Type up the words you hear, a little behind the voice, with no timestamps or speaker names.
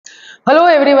Hello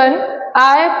everyone,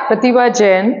 I am Pratibha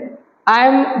Jain. I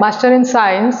am Master in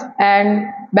Science and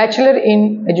Bachelor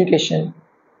in Education.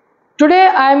 Today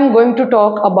I am going to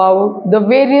talk about the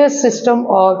various system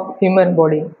of human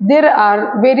body. There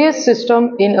are various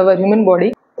systems in our human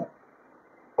body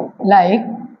like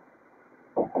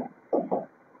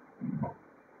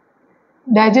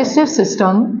digestive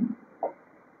system,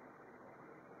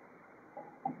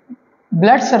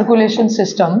 blood circulation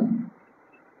system,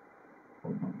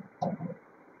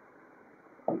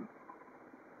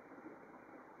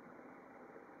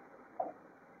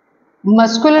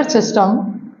 muscular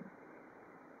system,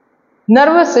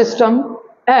 nervous system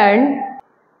and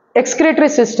excretory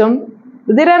system.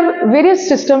 There are various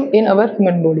systems in our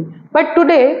human body, but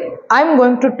today I am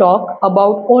going to talk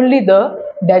about only the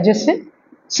digestive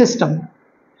system.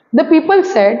 The people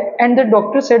said and the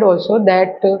doctor said also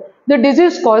that the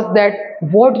disease caused that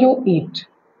what you eat,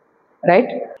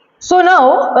 right? So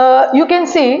now you can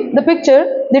see the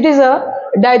picture, that is a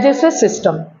digestive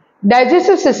system.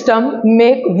 Digestive system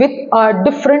make with a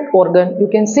different organ. You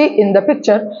can see in the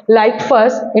picture, like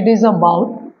first it is a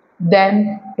mouth,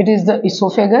 then it is the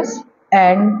esophagus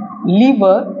and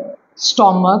liver,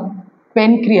 stomach,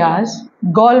 pancreas,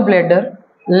 gallbladder,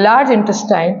 large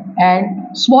intestine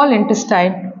and small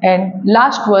intestine, and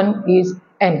last one is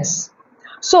anus.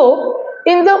 So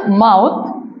in the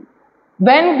mouth,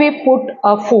 when we put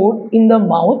a food in the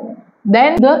mouth,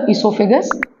 then the esophagus,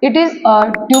 it is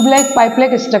a tube-like,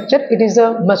 pipe-like structure, it is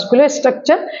a muscular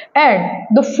structure, and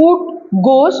the food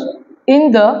goes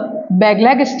in the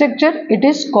bag-like structure, it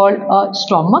is called a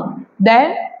stomach.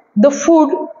 Then the food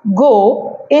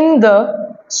go in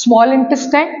the small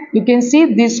intestine, you can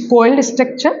see this coiled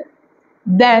structure.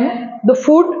 Then the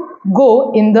food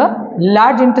go in the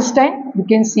large intestine, you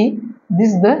can see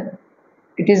this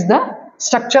it is the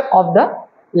structure of the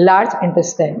large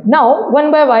intestine. Now one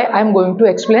by one I am going to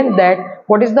explain that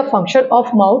what is the function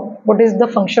of mouth, what is the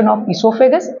function of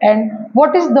esophagus, and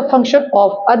what is the function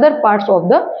of other parts of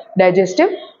the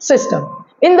digestive system.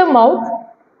 In the mouth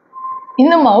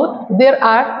there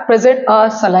are present a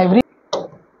salivary,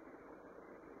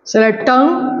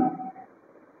 tongue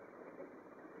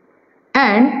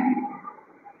and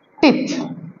teeth.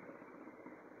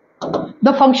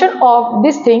 The function of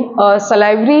this thing,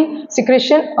 salivary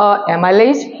secretion,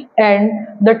 amylase, and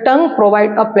the tongue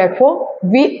provide a platform.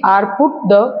 We are put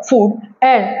the food,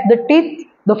 and the teeth,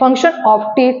 the function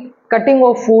of teeth, cutting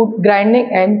of food,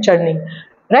 grinding and churning.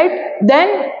 Right?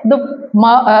 Then the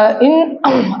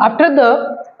after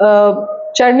the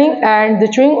churning and the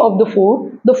chewing of the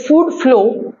food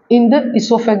flow in the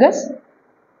esophagus.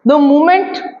 The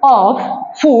movement of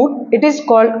food, it is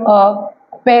called a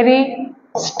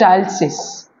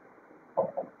peristalsis.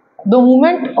 The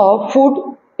movement of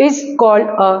food is called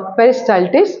a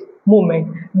peristaltis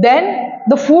movement. Then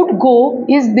the food go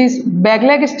is this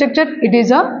bag-like structure, it is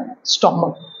a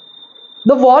stomach.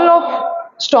 The wall of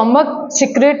stomach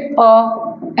secrete a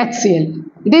HCl.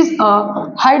 It is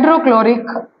a hydrochloric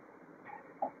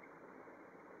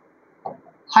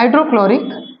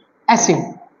acid.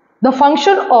 The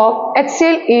function of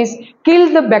HCl is kill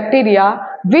the bacteria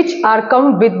which are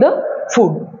come with the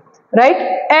food, right?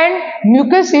 And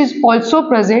mucus is also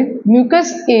present.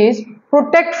 Mucus is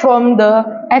protect from the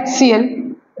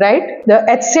HCl, right? The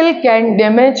HCl can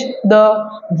damage the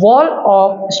wall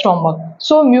of stomach.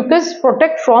 So mucus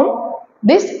protect from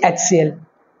this HCl.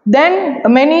 Then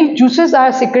many juices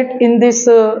are secreted in this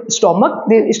stomach.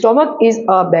 The stomach is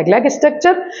a bag-like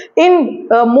structure. In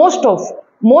most of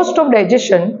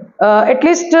digestion, at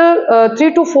least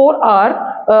 3 to 4 hours,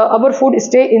 our food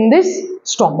stay in this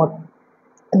stomach.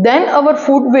 Then our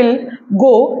food will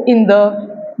go in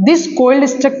this coiled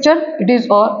structure. It is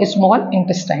a small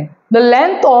intestine. The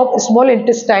length of small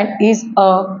intestine is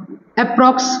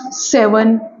approx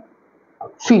 7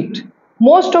 feet.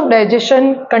 Most of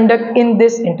digestion conduct in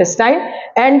this intestine,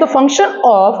 and the function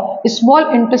of small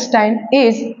intestine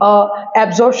is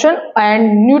absorption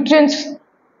and nutrients,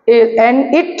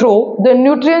 and it through the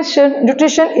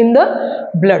nutrition in the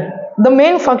blood. The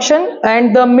main function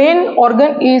and the main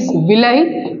organ is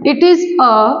villi. It is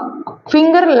a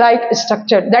finger-like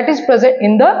structure that is present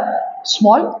in the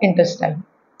small intestine.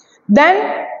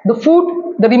 Then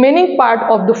the remaining part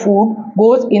of the food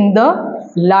goes in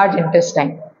the large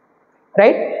intestine.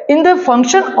 Right? In the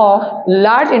function of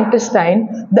large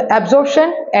intestine, the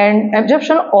absorption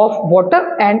of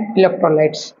water and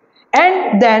electrolytes,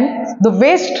 and then the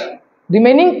waste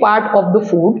remaining part of the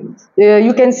food,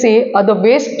 you can say the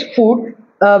waste food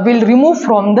will remove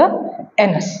from the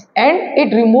anus and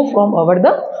it remove from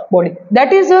the body.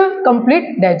 That is a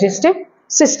complete digestive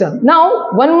system.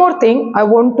 Now one more thing I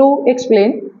want to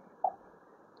explain.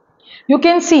 You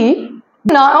can see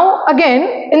now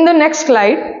again in the next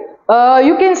slide,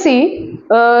 you can see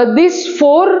these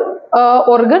four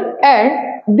organ and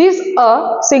this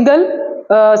a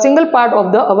single part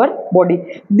of our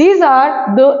body. These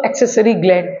are the accessory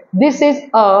gland. This is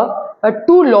a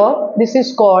two-lobe. This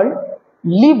is called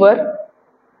liver.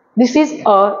 This is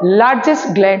a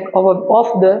largest gland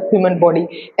of the human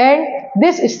body, and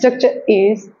this structure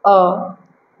is a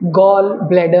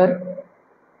gallbladder,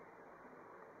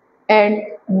 and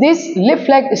this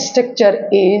leaf-like structure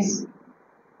is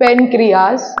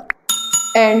pancreas,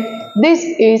 and this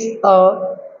is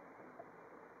a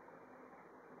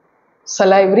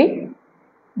salivary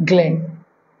gland.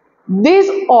 These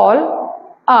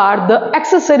all are the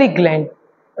accessory gland,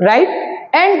 right?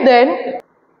 And then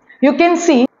you can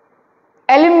see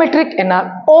alimentary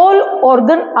canal. All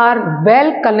organs are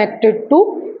well connected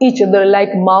to each other,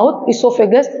 like mouth,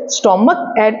 esophagus, stomach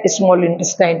and small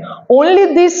intestine.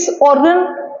 Only this organ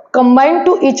combine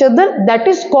to each other, that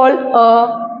is called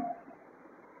a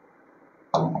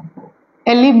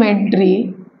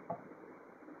alimentary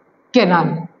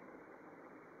canal.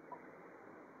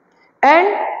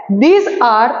 And these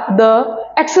are the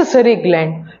accessory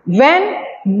gland. When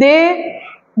they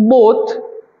both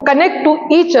connect to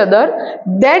each other,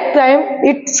 that time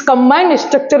its combined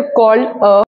structure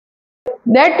called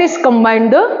that is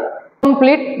combined the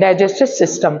complete digestive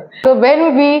system. So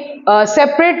when we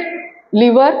separate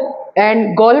liver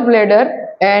and gallbladder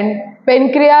and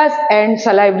pancreas and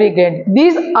salivary gland,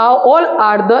 these are all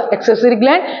are the accessory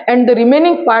gland, and the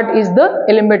remaining part is the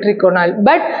alimentary canal.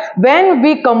 But when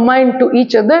we combine to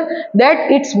each other,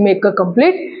 that it's make a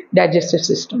complete digestive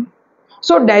system.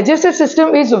 So digestive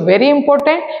system is very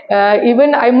important.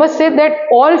 Even I must say that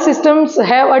all systems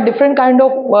have a different kind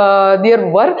of their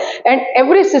work, and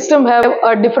every system have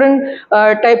a different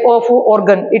type of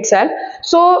organ itself.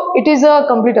 So it is a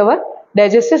complete our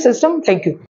digestive system. Thank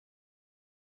you.